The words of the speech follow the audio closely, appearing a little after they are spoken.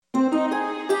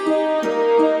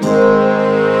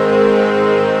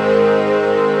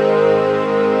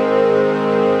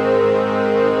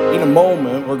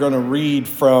read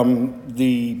from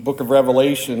the book of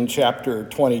Revelation, chapter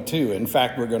 22. In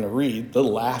fact, we're going to read the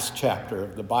last chapter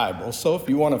of the Bible. So if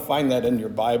you want to find that in your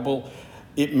Bible,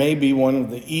 it may be one of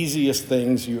the easiest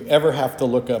things you ever have to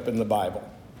look up in the Bible.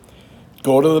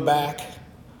 Go to the back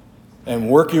and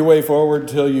work your way forward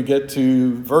till you get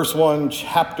to verse 1,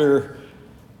 chapter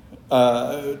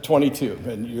 22,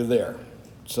 and you're there.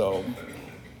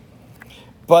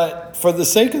 But for the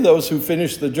sake of those who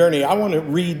finish the journey, I want to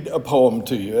read a poem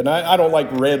to you. And I don't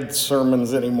like read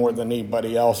sermons any more than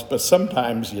anybody else, but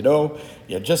sometimes, you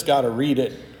just got to read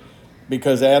it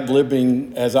because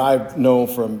ad-libbing, as I know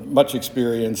from much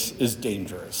experience, is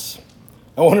dangerous.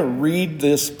 I want to read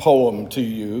this poem to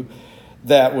you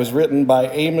that was written by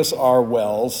Amos R.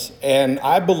 Wells, and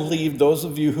I believe those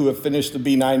of you who have finished the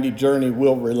B90 journey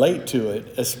will relate to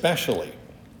it, especially.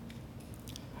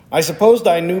 I supposed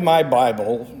I knew my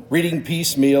Bible, reading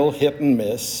piecemeal, hit and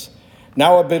miss.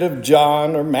 Now a bit of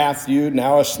John or Matthew,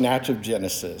 now a snatch of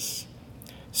Genesis.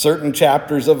 Certain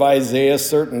chapters of Isaiah,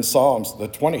 certain Psalms, the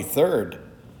 23rd.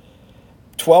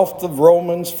 12th of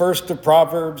Romans, 1st of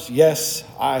Proverbs. Yes,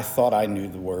 I thought I knew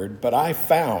the word, but I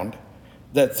found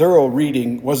that thorough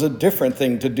reading was a different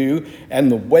thing to do, and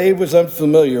the way was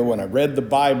unfamiliar when I read the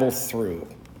Bible through.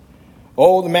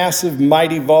 Oh, the massive,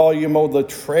 mighty volume, oh, the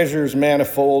treasures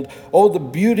manifold, oh, the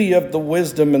beauty of the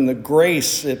wisdom and the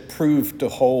grace it proved to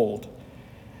hold.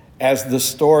 As the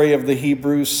story of the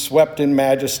Hebrews swept in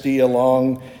majesty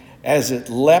along, as it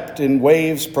leapt in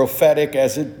waves prophetic,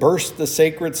 as it burst the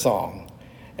sacred song,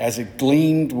 as it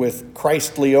gleamed with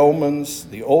Christly omens,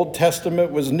 the Old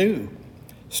Testament was new,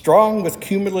 strong with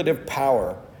cumulative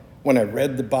power when I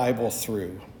read the Bible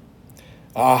through.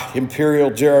 Ah, imperial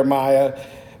Jeremiah,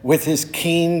 with his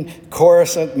keen,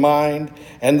 coruscant mind,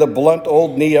 and the blunt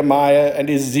old Nehemiah and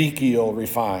Ezekiel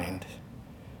refined.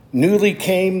 Newly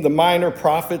came the minor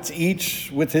prophets, each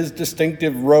with his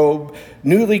distinctive robe.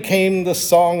 Newly came the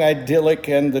song idyllic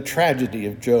and the tragedy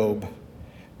of Job.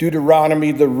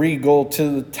 Deuteronomy the regal to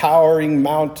the towering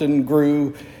mountain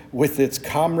grew, with its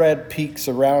comrade peaks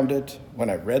around it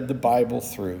when I read the Bible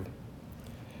through.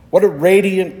 What a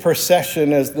radiant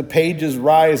procession as the pages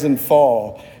rise and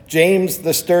fall. James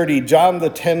the sturdy, John the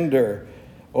tender,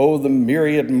 oh, the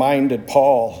myriad-minded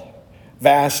Paul.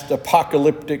 Vast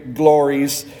apocalyptic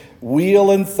glories,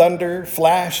 wheel and thunder,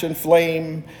 flash and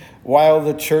flame, while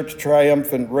the church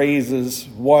triumphant raises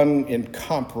one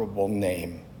incomparable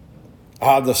name.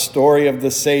 Ah, the story of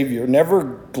the Savior never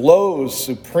glows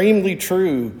supremely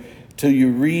true till you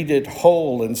read it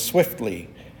whole and swiftly,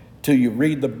 till you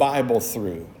read the Bible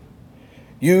through.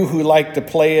 You who like to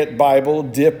play at Bible,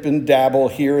 dip and dabble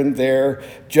here and there,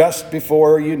 just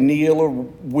before you kneel or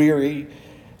weary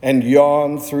and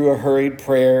yawn through a hurried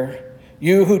prayer.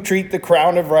 You who treat the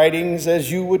crown of writings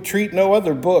as you would treat no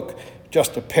other book,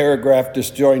 just a paragraph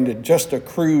disjointed, just a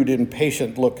crude,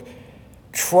 impatient look.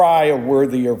 Try a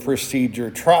worthier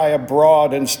procedure, try a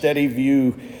broad and steady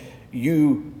view.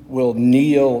 You will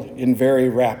kneel in very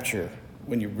rapture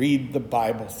when you read the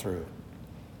Bible through.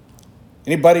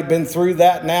 Anybody been through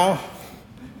that now?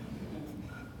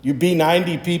 You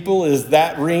B90 people, is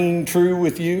that ringing true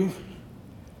with you?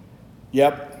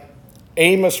 Yep.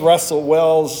 Amos Russell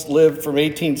Wells lived from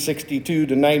 1862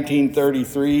 to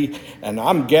 1933, and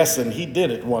I'm guessing he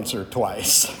did it once or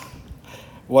twice.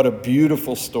 What a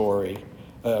beautiful story,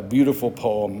 a beautiful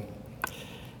poem.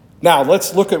 Now,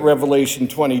 let's look at Revelation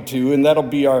 22, and that'll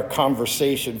be our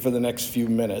conversation for the next few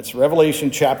minutes.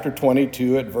 Revelation chapter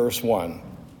 22 at verse 1.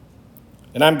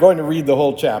 And I'm going to read the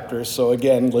whole chapter, so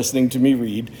again, listening to me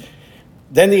read.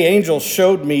 Then the angel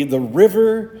showed me the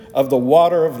river of the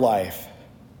water of life,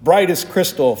 bright as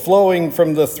crystal, flowing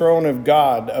from the throne of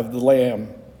God of the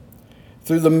Lamb.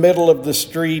 Through the middle of the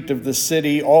street of the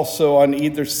city, also on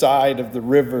either side of the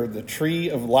river, the tree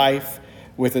of life,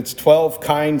 with its 12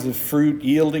 kinds of fruit,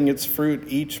 yielding its fruit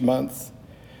each month.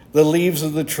 The leaves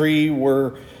of the tree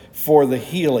were for the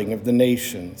healing of the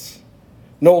nations.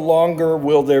 No longer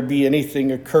will there be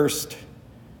anything accursed,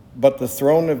 but the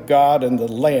throne of God and the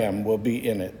Lamb will be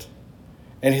in it,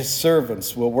 and his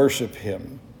servants will worship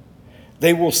him.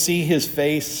 They will see his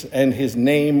face, and his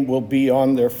name will be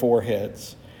on their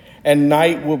foreheads, and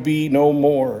night will be no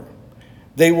more.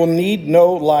 They will need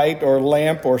no light or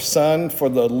lamp or sun, for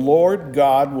the Lord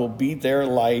God will be their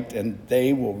light, and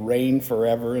they will reign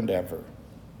forever and ever.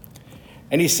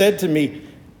 And he said to me,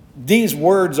 these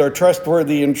words are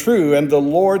trustworthy and true, and the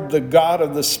Lord, the God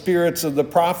of the spirits of the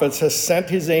prophets, has sent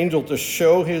his angel to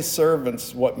show his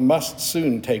servants what must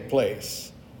soon take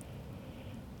place.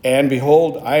 And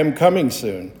behold, I am coming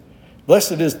soon.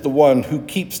 Blessed is the one who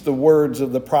keeps the words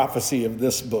of the prophecy of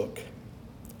this book.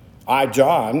 I,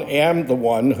 John, am the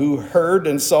one who heard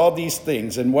and saw these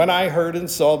things. And when I heard and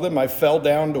saw them, I fell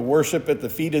down to worship at the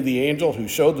feet of the angel who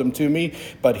showed them to me.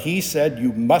 But he said,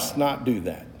 you must not do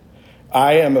that.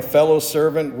 I am a fellow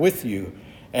servant with you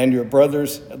and your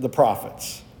brothers, the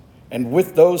prophets, and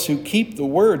with those who keep the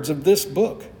words of this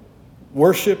book.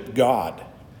 Worship God.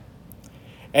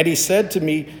 And he said to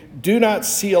me, do not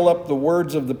seal up the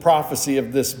words of the prophecy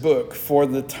of this book, for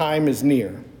the time is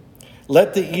near.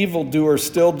 Let the evildoer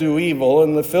still do evil,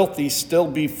 and the filthy still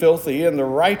be filthy, and the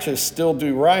righteous still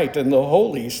do right, and the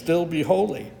holy still be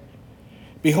holy.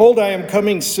 Behold, I am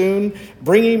coming soon,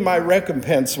 bringing my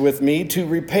recompense with me to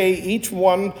repay each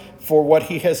one for what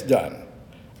he has done.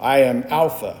 I am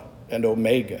Alpha and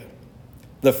Omega,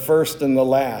 the first and the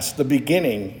last, the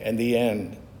beginning and the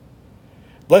end.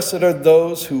 Blessed are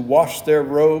those who wash their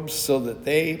robes so that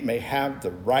they may have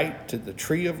the right to the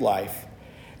tree of life,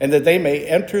 and that they may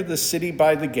enter the city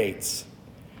by the gates.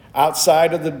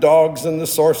 Outside are the dogs and the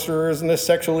sorcerers and the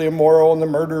sexually immoral and the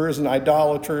murderers and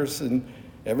idolaters and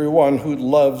everyone who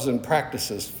loves and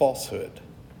practices falsehood.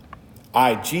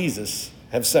 I, Jesus,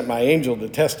 have sent my angel to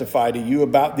testify to you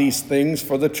about these things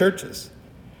for the churches.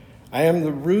 I am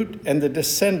the root and the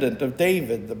descendant of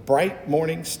David, the bright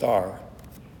morning star.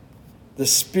 The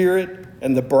Spirit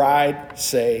and the bride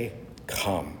say,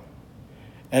 come.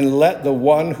 And let the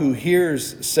one who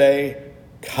hears say,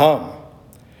 come.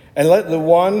 And let the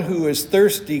one who is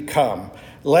thirsty come.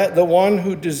 Let the one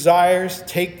who desires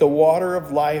take the water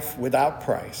of life without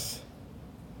price.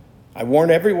 I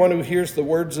warn everyone who hears the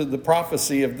words of the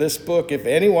prophecy of this book, if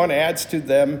anyone adds to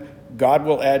them, God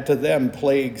will add to them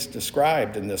plagues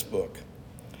described in this book.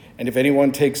 And if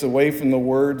anyone takes away from the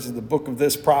words of the book of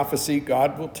this prophecy,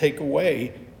 God will take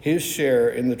away his share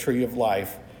in the tree of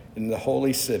life in the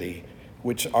holy city,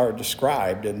 which are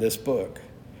described in this book.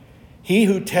 He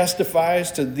who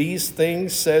testifies to these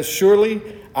things says, surely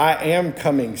I am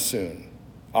coming soon.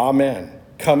 Amen.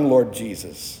 Come, Lord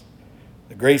Jesus.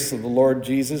 The grace of the Lord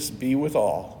Jesus be with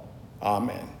all.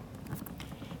 Amen.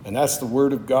 And that's the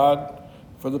word of God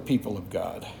for the people of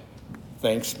God.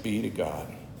 Thanks be to God.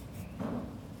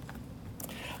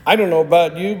 I don't know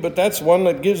about you, but that's one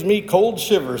that gives me cold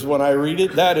shivers when I read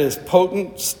it. That is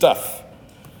potent stuff.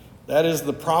 That is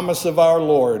the promise of our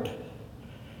Lord.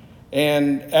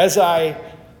 And as I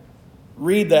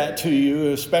read that to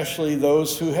you, especially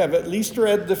those who have at least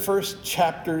read the first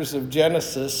chapters of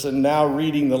Genesis and now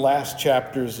reading the last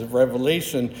chapters of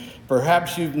Revelation,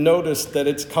 perhaps you've noticed that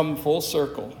it's come full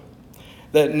circle.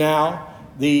 That now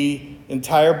the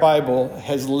entire Bible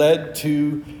has led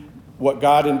to what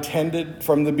God intended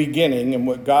from the beginning and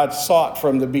what God sought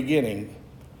from the beginning.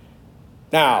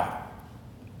 Now,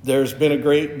 there's been a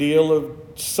great deal of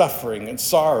suffering and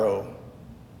sorrow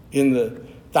in the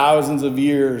thousands of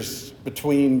years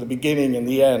between the beginning and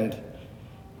the end.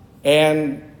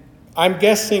 And I'm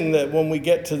guessing that when we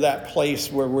get to that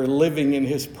place where we're living in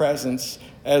his presence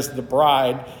as the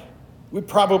bride, we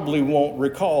probably won't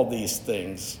recall these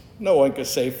things. No one can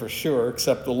say for sure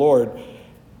except the Lord.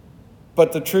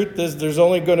 But the truth is, there's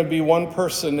only going to be one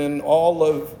person in all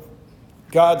of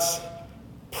God's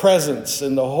presence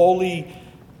in the holy,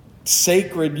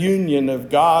 sacred union of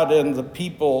God and the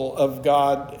people of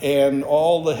God and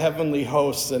all the heavenly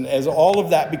hosts. And as all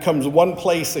of that becomes one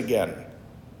place again,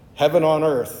 heaven on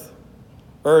earth,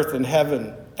 earth and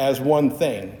heaven as one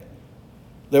thing,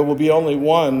 there will be only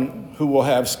one who will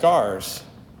have scars,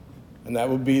 and that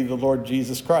will be the Lord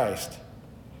Jesus Christ.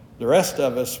 The rest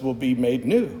of us will be made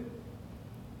new.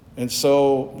 And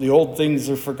so the old things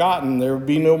are forgotten. There will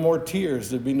be no more tears.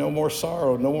 There will be no more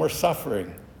sorrow, no more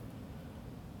suffering.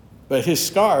 But his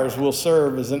scars will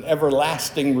serve as an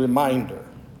everlasting reminder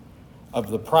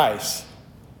of the price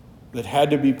that had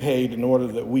to be paid in order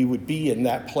that we would be in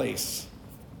that place.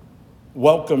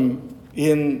 Welcome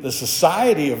in the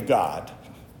society of God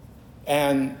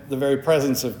and the very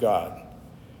presence of God.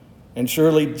 And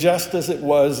surely just as it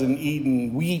was in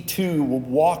Eden, we too will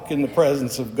walk in the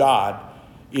presence of God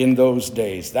in those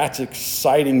days. That's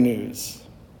exciting news.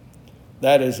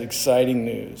 That is exciting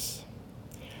news.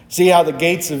 See how the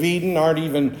gates of Eden aren't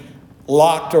even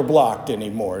locked or blocked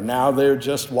anymore. Now they're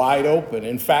just wide open.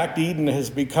 In fact, Eden has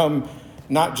become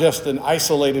not just an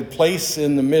isolated place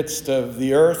in the midst of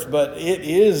the earth, but it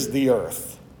is the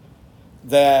earth.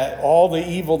 That all the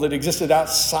evil that existed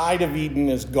outside of Eden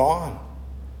is gone.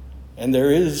 And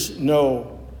there is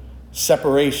no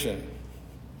separation.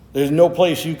 There's no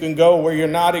place you can go where you're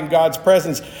not in God's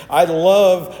presence. I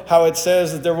love how it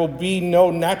says that there will be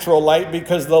no natural light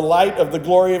because the light of the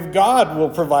glory of God will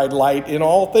provide light in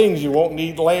all things. You won't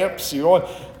need lamps.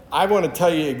 I want to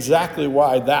tell you exactly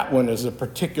why that one is a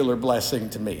particular blessing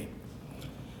to me.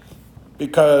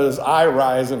 because I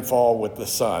rise and fall with the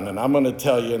sun. And I'm going to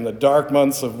tell you, in the dark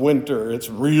months of winter,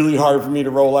 it's really hard for me to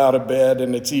roll out of bed,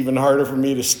 and it's even harder for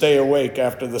me to stay awake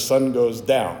after the sun goes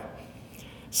down.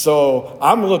 So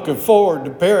I'm looking forward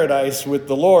to paradise with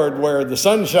the Lord, where the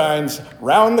sun shines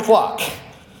round the clock.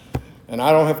 And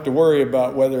I don't have to worry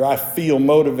about whether I feel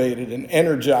motivated and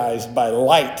energized by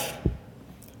light.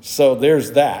 So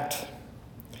there's that.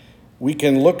 We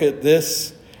can look at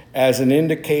this as an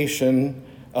indication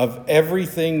of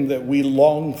everything that we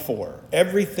long for,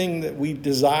 everything that we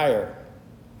desire.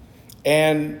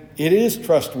 And it is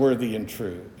trustworthy and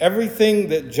true. Everything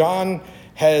that John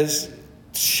has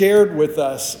shared with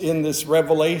us in this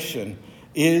revelation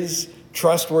is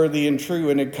trustworthy and true,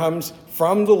 and it comes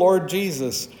from the Lord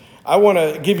Jesus. I want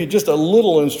to give you just a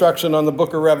little instruction on the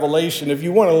book of Revelation. If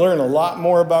you want to learn a lot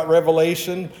more about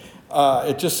Revelation,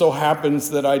 it just so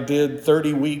happens that I did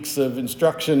 30 weeks of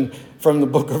instruction from the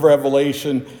book of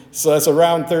Revelation. So that's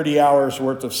around 30 hours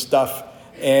worth of stuff.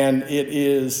 And it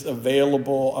is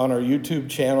available on our YouTube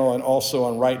channel and also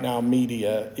on Right Now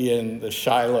Media in the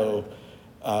Shiloh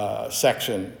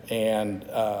section. And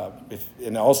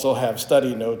also have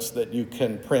study notes that you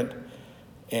can print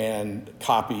and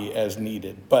copy as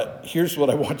needed. But here's what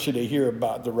I want you to hear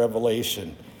about the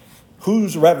revelation.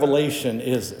 Whose revelation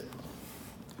is it?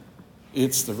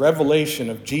 It's the revelation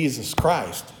of Jesus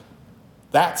Christ.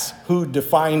 That's who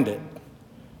defined it.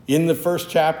 In the first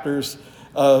chapters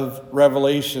of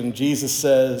Revelation, Jesus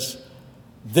says,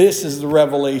 this is the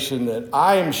revelation that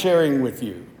I am sharing with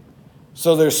you.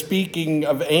 So they're speaking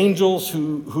of angels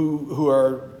who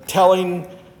are telling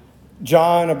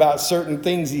John about certain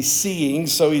things he's seeing.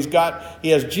 So he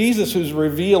has Jesus who's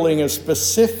revealing a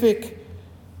specific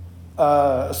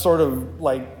sort of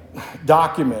like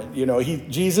document.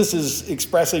 Jesus is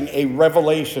expressing a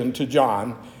revelation to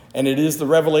John, and it is the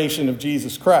revelation of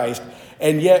Jesus Christ.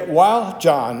 And yet, while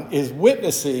John is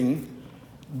witnessing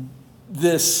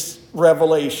this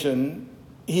revelation,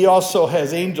 he also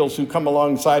has angels who come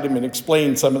alongside him and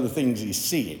explain some of the things he's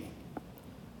seeing.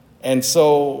 And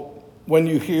so when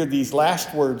you hear these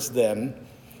last words, then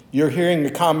you're hearing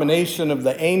the combination of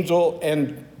the angel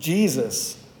and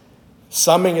Jesus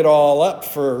summing it all up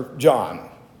for John.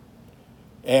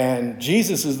 And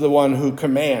Jesus is the one who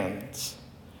commands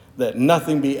that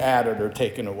nothing be added or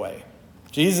taken away.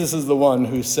 Jesus is the one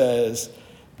who says,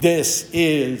 this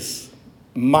is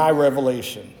my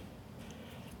revelation.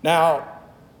 Now,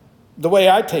 the way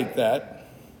I take that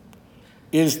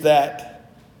is that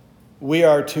we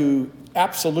are to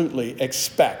absolutely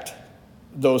expect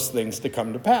those things to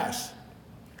come to pass.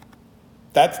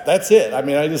 That's it. I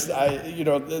mean,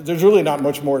 there's really not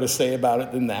much more to say about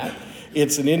it than that.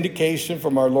 It's an indication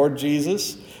from our Lord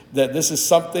Jesus that this is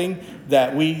something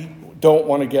that we don't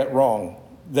want to get wrong.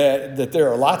 That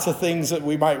there are lots of things that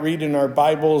we might read in our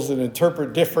Bibles and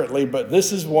interpret differently, but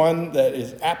this is one that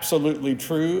is absolutely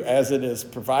true as it is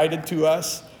provided to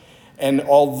us. And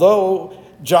although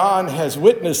John has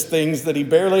witnessed things that he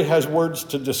barely has words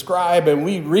to describe, and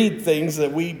we read things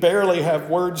that we barely have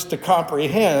words to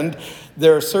comprehend,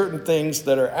 there are certain things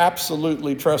that are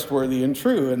absolutely trustworthy and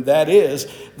true, and that is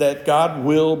that God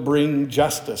will bring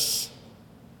justice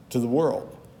to the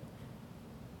world.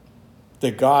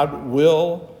 That God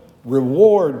will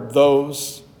reward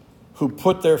those who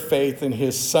put their faith in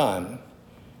his Son,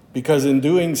 because in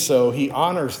doing so, he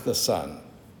honors the Son.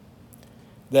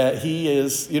 That he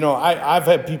is, I've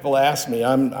had people ask me,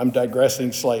 I'm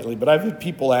digressing slightly, but I've had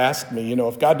people ask me,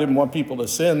 if God didn't want people to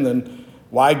sin, then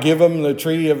why give them the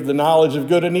tree of the knowledge of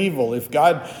good and evil? If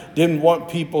God didn't want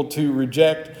people to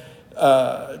reject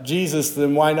Jesus,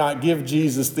 then why not give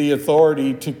Jesus the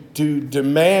authority to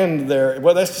demand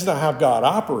well, that's just not how God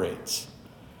operates.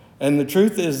 And the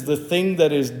truth is, the thing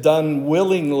that is done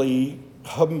willingly,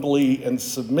 humbly, and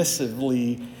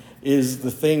submissively is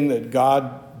the thing that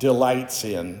God delights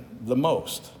in the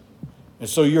most. And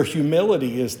so your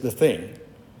humility is the thing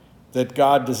that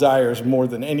God desires more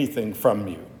than anything from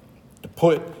you. To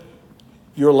put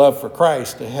your love for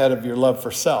Christ ahead of your love for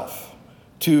self.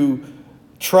 To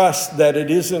trust that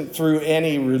it isn't through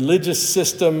any religious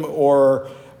system or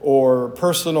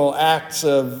personal acts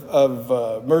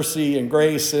of mercy and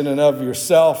grace in and of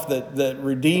yourself that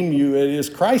redeem you. It is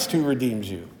Christ who redeems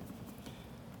you.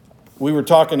 We were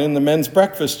talking in the men's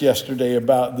breakfast yesterday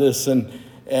about this, and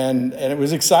it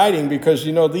was exciting because,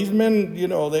 these men,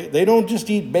 they don't just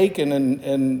eat bacon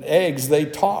and eggs, they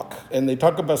talk, and they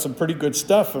talk about some pretty good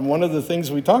stuff. And one of the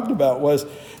things we talked about was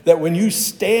that when you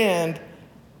stand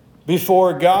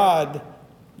before God,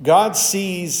 God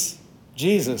sees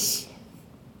Jesus.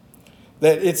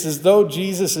 That it's as though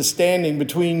Jesus is standing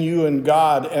between you and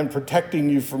God and protecting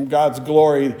you from God's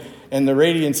glory. and the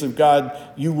radiance of God,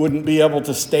 you wouldn't be able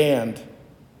to stand.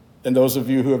 And those of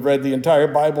you who have read the entire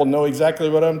Bible know exactly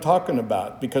what I'm talking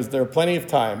about, because there are plenty of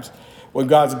times when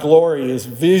God's glory is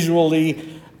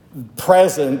visually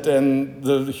present and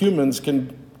the humans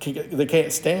they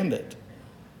can't stand it.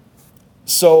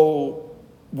 So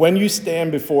when you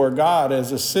stand before God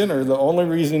as a sinner, the only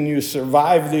reason you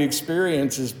survive the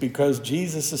experience is because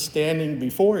Jesus is standing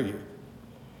before you.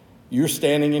 You're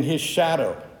standing in his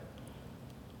shadow.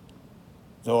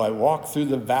 Though I walk through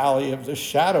the valley of the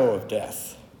shadow of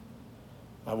death,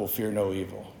 I will fear no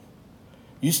evil.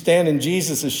 You stand in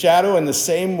Jesus' shadow in the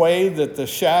same way that the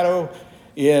shadow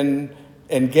in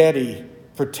En-Gedi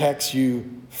protects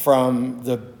you from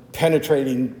the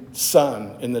penetrating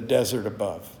sun in the desert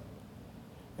above.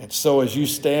 And so as you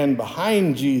stand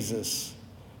behind Jesus,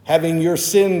 having your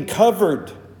sin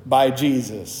covered by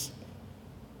Jesus,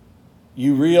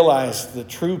 you realize the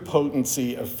true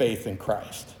potency of faith in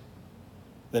Christ,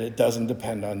 that it doesn't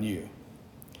depend on you,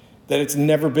 that it's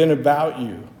never been about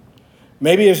you.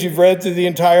 Maybe as you've read through the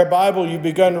entire Bible, you've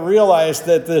begun to realize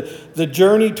that the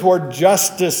journey toward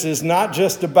justice is not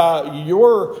just about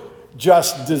your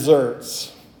just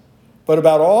deserts, but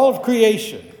about all of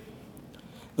creation.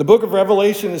 The book of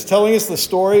Revelation is telling us the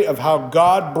story of how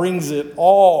God brings it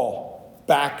all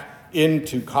back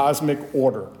into cosmic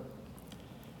order,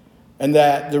 and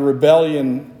that the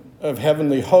rebellion of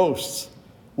heavenly hosts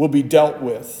will be dealt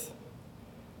with.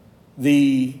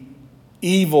 The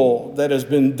evil that has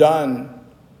been done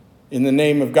in the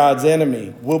name of God's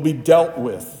enemy will be dealt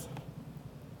with.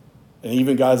 And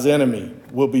even God's enemy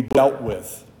will be dealt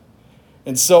with.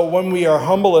 And so when we are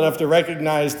humble enough to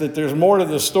recognize that there's more to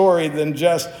the story than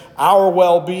just our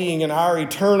well-being and our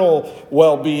eternal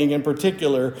well-being in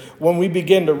particular, when we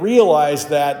begin to realize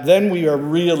that, then we are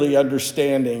really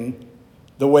understanding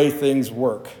the way things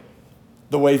work,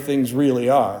 the way things really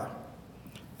are.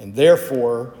 And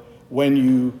therefore, when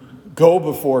you go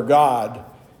before God,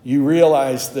 you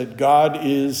realize that God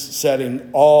is setting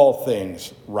all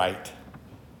things right.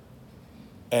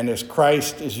 And as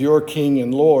Christ is your King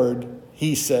and Lord,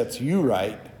 he sets you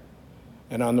right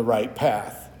and on the right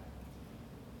path.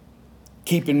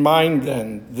 Keep in mind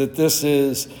then that this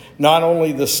is not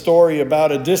only the story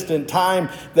about a distant time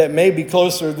that may be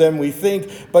closer than we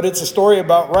think, but it's a story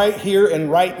about right here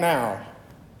and right now.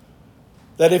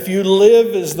 That if you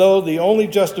live as though the only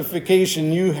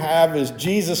justification you have is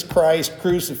Jesus Christ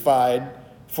crucified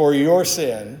for your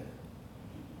sin,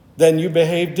 then you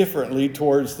behave differently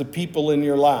towards the people in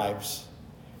your lives.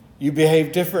 You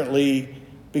behave differently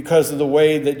because of the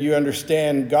way that you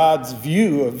understand God's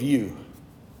view of you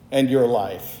and your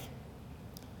life.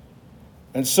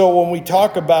 And so when we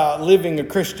talk about living a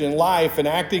Christian life and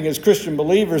acting as Christian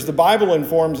believers, the Bible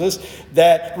informs us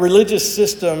that religious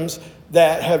systems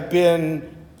that have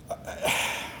been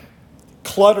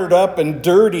cluttered up and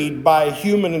dirtied by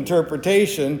human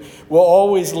interpretation will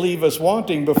always leave us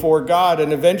wanting before God,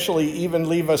 and eventually even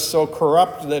leave us so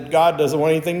corrupt that God doesn't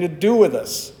want anything to do with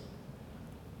us.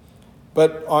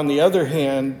 But on the other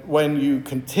hand, when you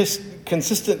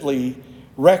consistently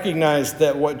recognize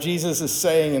that what Jesus is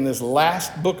saying in this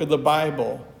last book of the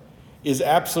Bible is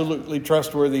absolutely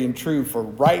trustworthy and true for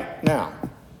right now,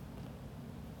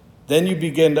 then you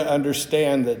begin to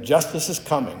understand that justice is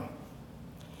coming.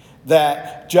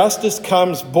 That justice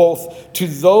comes both to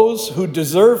those who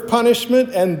deserve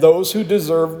punishment and those who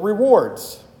deserve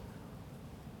rewards.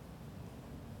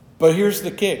 But here's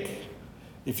the kick.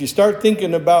 If you start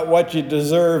thinking about what you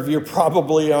deserve, you're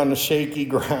probably on a shaky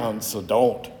ground, so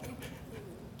don't.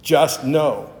 Just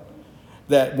know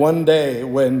that one day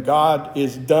when God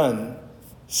is done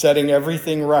setting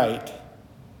everything right,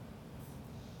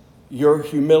 your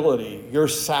humility, your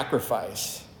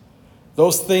sacrifice,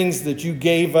 those things that you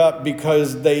gave up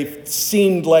because they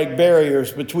seemed like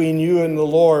barriers between you and the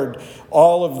Lord,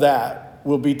 all of that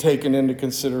will be taken into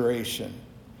consideration.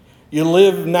 You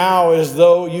live now as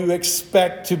though you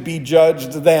expect to be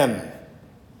judged then.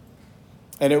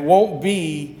 And it won't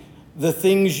be the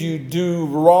things you do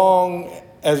wrong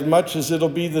as much as it'll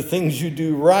be the things you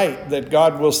do right that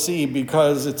God will see,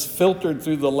 because it's filtered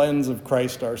through the lens of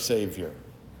Christ our Savior.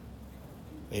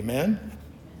 Amen?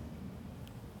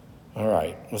 All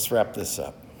right, let's wrap this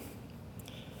up.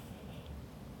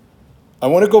 I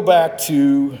want to go back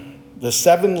to the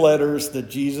 7 letters that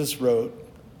Jesus wrote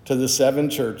to the 7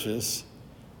 churches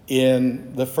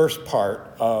in the first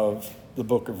part of the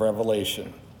book of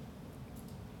Revelation.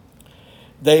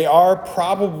 They are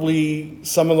probably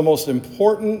some of the most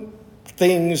important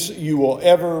things you will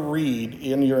ever read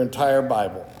in your entire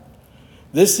Bible.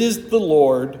 This is the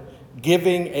Lord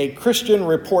giving a Christian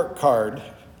report card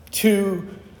to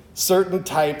certain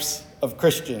types of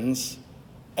Christians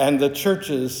and the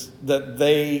churches that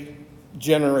they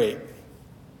generate.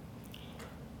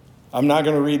 I'm not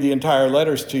going to read the entire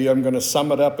letters to you. I'm going to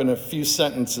sum it up in a few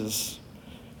sentences.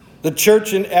 The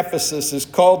church in Ephesus is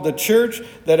called the church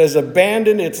that has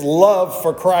abandoned its love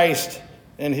for Christ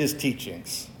and his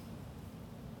teachings.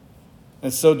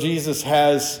 And so Jesus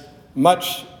has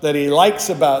much that he likes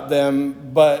about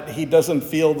them, but he doesn't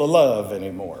feel the love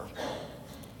anymore.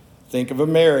 Think of a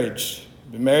marriage.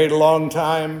 Been married a long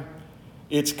time.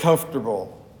 It's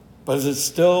comfortable, but is it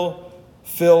still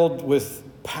filled with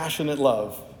passionate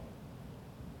love?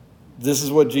 This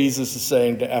is what Jesus is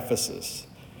saying to Ephesus.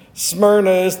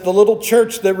 Smyrna is the little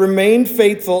church that remained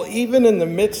faithful even in the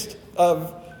midst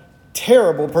of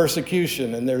terrible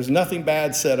persecution, and there's nothing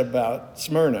bad said about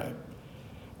Smyrna.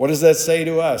 What does that say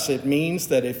to us? It means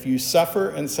that if you suffer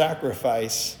and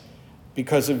sacrifice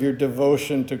because of your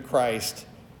devotion to Christ,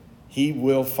 he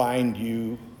will find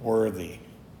you worthy,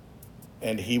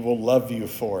 and he will love you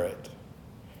for it.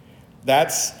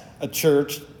 That's a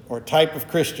church or type of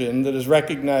Christian that has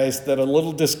recognized that a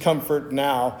little discomfort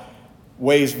now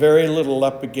weighs very little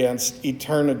up against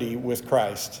eternity with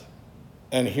Christ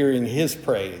and hearing his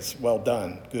praise, well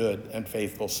done, good and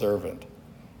faithful servant.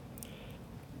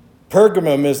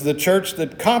 Pergamum is the church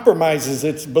that compromises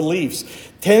its beliefs,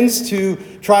 tends to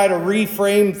try to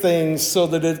reframe things so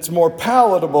that it's more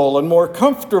palatable and more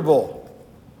comfortable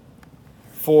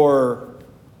for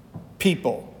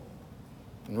people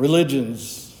and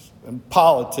religions and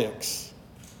politics.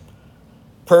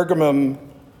 Pergamum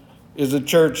is a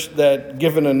church that,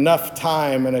 given enough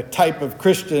time, and a type of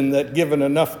Christian that, given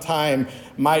enough time,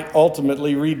 might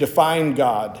ultimately redefine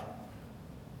God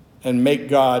and make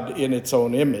God in its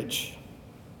own image.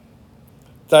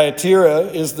 Thyatira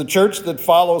is the church that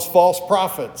follows false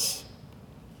prophets.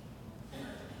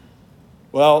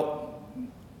 Well,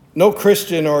 no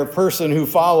Christian or person who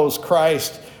follows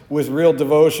Christ with real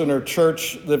devotion, or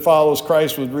church that follows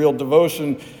Christ with real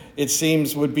devotion, it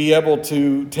seems, would be able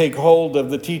to take hold of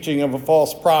the teaching of a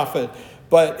false prophet,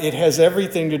 but it has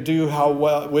everything to do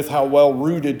with how well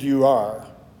rooted you are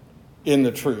in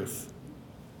the truth.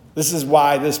 This is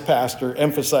why this pastor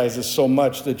emphasizes so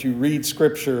much that you read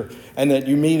Scripture and that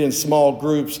you meet in small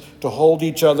groups to hold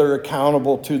each other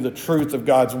accountable to the truth of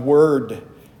God's Word.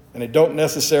 And it don't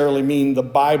necessarily mean the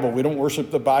Bible. We don't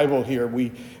worship the Bible here.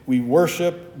 We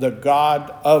worship the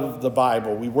God of the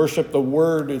Bible. We worship the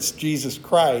Word. It's Jesus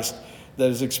Christ that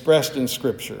is expressed in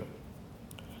Scripture.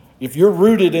 If you're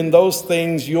rooted in those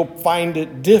things, you'll find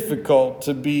it difficult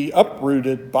to be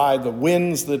uprooted by the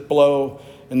winds that blow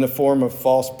in the form of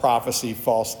false prophecy,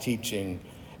 false teaching,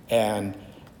 and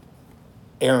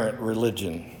errant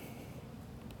religion.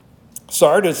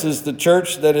 Sardis is the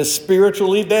church that is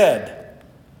spiritually dead.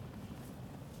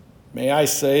 May I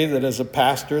say that as a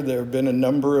pastor, there have been a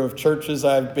number of churches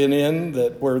I've been in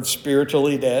that were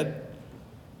spiritually dead,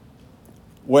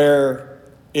 where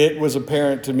it was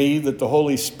apparent to me that the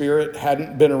Holy Spirit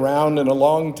hadn't been around in a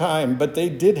long time, but they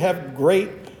did have great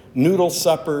noodle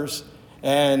suppers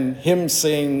and hymn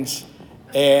sings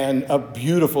and a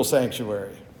beautiful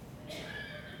sanctuary.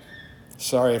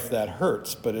 Sorry if that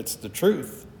hurts, but it's the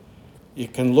truth.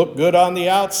 It can look good on the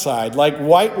outside, like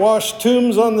whitewashed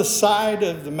tombs on the side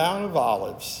of the Mount of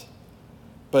Olives,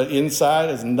 but inside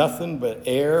is nothing but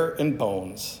air and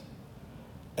bones.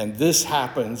 And this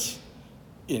happens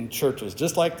in churches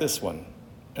just like this one,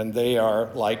 and they are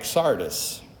like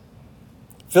Sardis.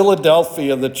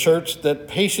 Philadelphia, the church that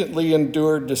patiently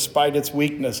endured despite its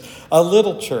weakness, a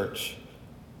little church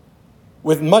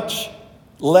with much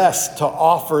less to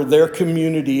offer their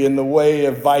community in the way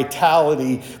of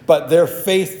vitality, but their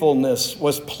faithfulness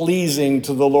was pleasing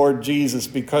to the Lord Jesus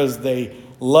because they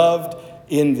loved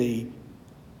in the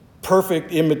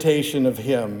perfect imitation of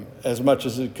him as much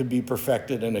as it could be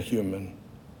perfected in a human.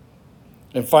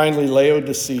 And finally,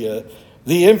 Laodicea,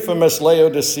 the infamous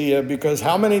Laodicea, because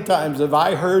how many times have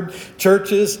I heard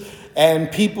churches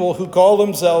and people who call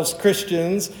themselves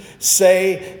Christians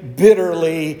say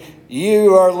bitterly,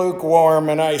 "You are lukewarm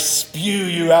and I spew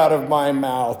you out of my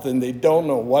mouth," and they don't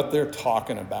know what they're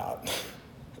talking about.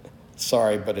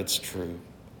 Sorry, but it's true.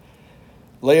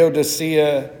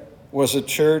 Laodicea was a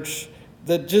church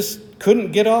that just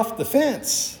couldn't get off the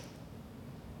fence.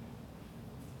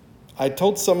 I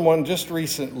told someone just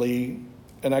recently,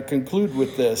 and I conclude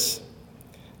with this,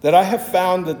 that I have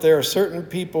found that there are certain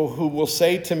people who will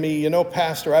say to me, "You know,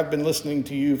 Pastor, I've been listening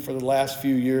to you for the last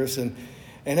few years, and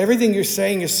everything you're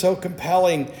saying is so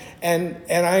compelling, and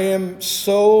I am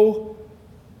so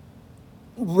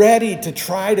ready to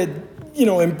try to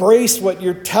embrace what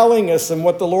you're telling us and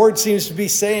what the Lord seems to be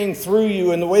saying through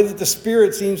you and the way that the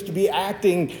Spirit seems to be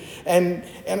acting. And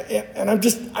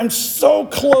I'm so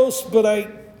close, but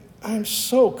I'm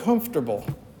so comfortable.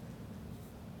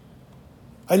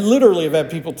 I literally have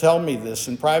had people tell me this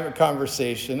in private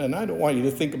conversation, and I don't want you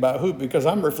to think about who, because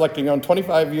I'm reflecting on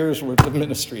 25 years worth of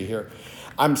ministry here.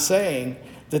 I'm saying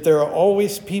that there are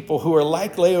always people who are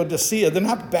like Laodicea. They're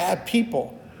not bad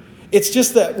people. It's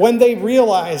just that when they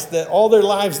realize that all their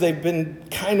lives they've been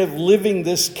kind of living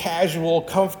this casual,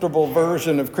 comfortable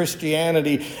version of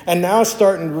Christianity, and now it's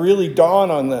starting to really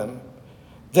dawn on them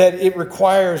that it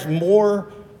requires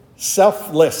more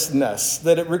selflessness,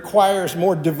 that it requires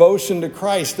more devotion to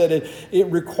Christ, that it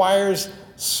requires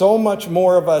so much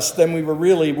more of us than we were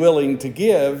really willing to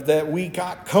give, that we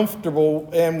got comfortable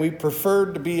and we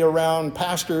preferred to be around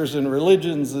pastors and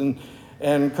religions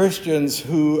and Christians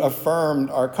who affirmed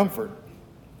our comfort.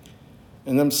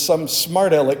 And then some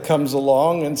smart aleck comes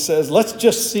along and says, let's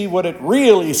just see what it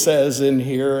really says in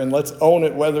here and let's own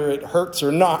it whether it hurts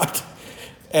or not.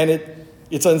 And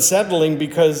it's unsettling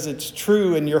because it's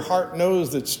true and your heart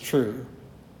knows it's true.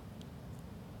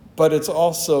 But it's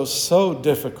also so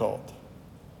difficult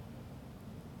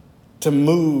to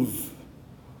move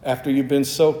after you've been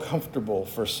so comfortable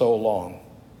for so long.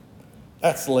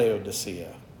 That's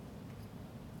Laodicea.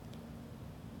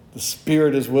 The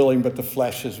spirit is willing, but the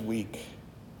flesh is weak.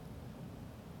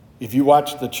 If you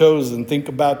watch The Chosen, think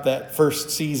about that first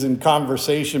season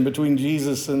conversation between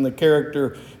Jesus and the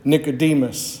character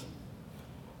Nicodemus,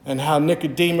 and how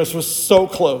Nicodemus was so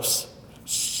close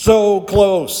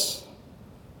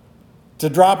to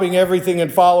dropping everything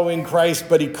and following Christ,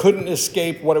 but he couldn't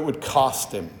escape what it would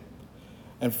cost him.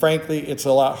 And frankly, it's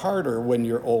a lot harder when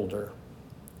you're older,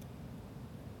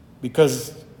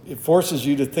 because it forces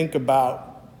you to think about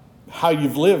how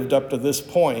you've lived up to this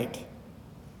point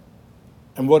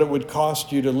and what it would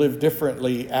cost you to live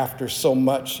differently after so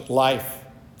much life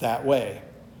that way.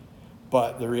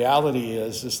 But the reality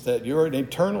is that you're an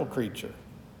eternal creature,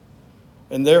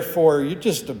 and therefore you're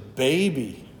just a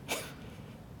baby,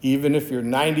 even if you're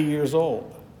 90 years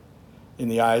old in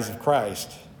the eyes of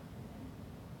Christ.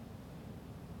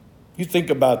 You think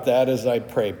about that as I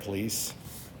pray, please.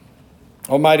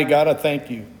 Almighty God, I thank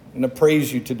you and I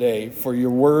praise you today for your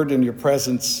word and your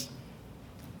presence.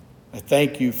 I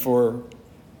thank you for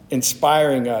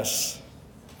inspiring us,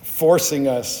 forcing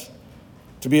us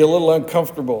to be a little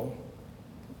uncomfortable.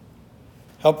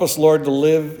 Help us, Lord, to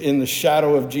live in the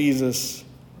shadow of Jesus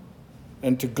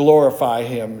and to glorify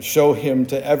him, show him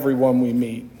to everyone we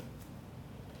meet.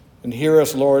 And hear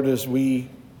us, Lord, as we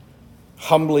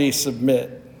humbly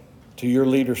submit to your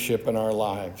leadership in our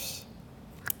lives.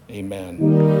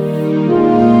 Amen.